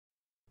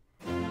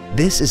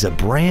This is a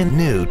brand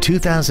new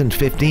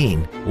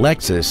 2015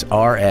 Lexus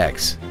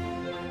RX.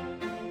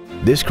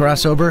 This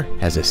crossover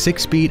has a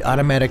 6-speed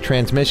automatic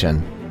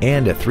transmission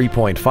and a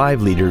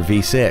 3.5-liter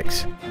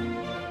V6.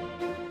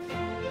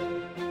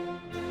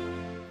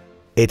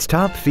 Its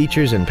top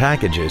features and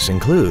packages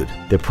include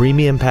the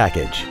Premium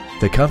Package,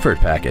 the Comfort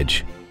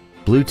Package,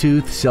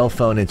 Bluetooth cell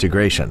phone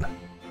integration,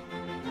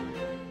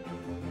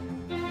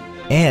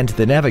 and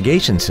the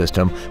navigation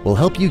system will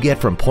help you get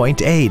from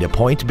point A to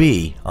point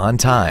B on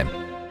time.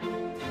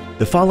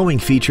 The following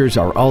features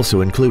are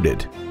also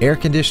included: air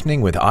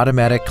conditioning with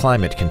automatic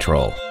climate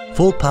control,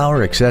 full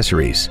power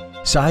accessories,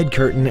 side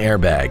curtain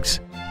airbags,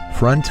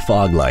 front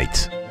fog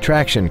lights,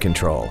 traction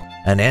control,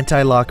 an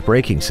anti-lock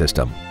braking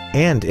system,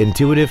 and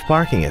intuitive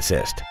parking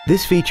assist.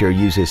 This feature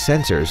uses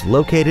sensors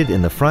located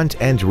in the front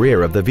and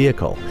rear of the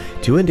vehicle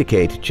to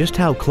indicate just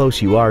how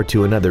close you are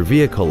to another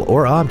vehicle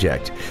or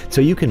object,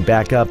 so you can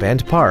back up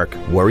and park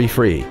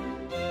worry-free.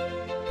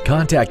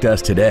 Contact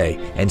us today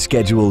and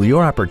schedule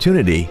your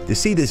opportunity to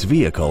see this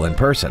vehicle in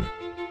person.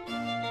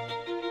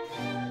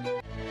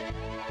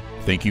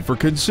 Thank you for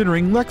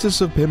considering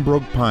Lexus of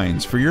Pembroke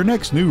Pines for your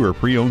next new or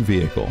pre-owned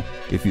vehicle.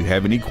 If you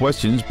have any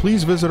questions,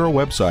 please visit our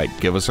website,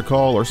 give us a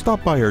call, or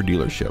stop by our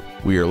dealership.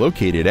 We are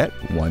located at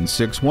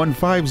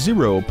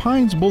 16150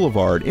 Pines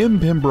Boulevard in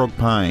Pembroke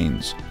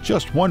Pines,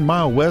 just 1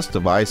 mile west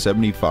of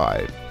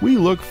I-75. We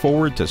look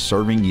forward to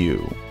serving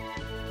you.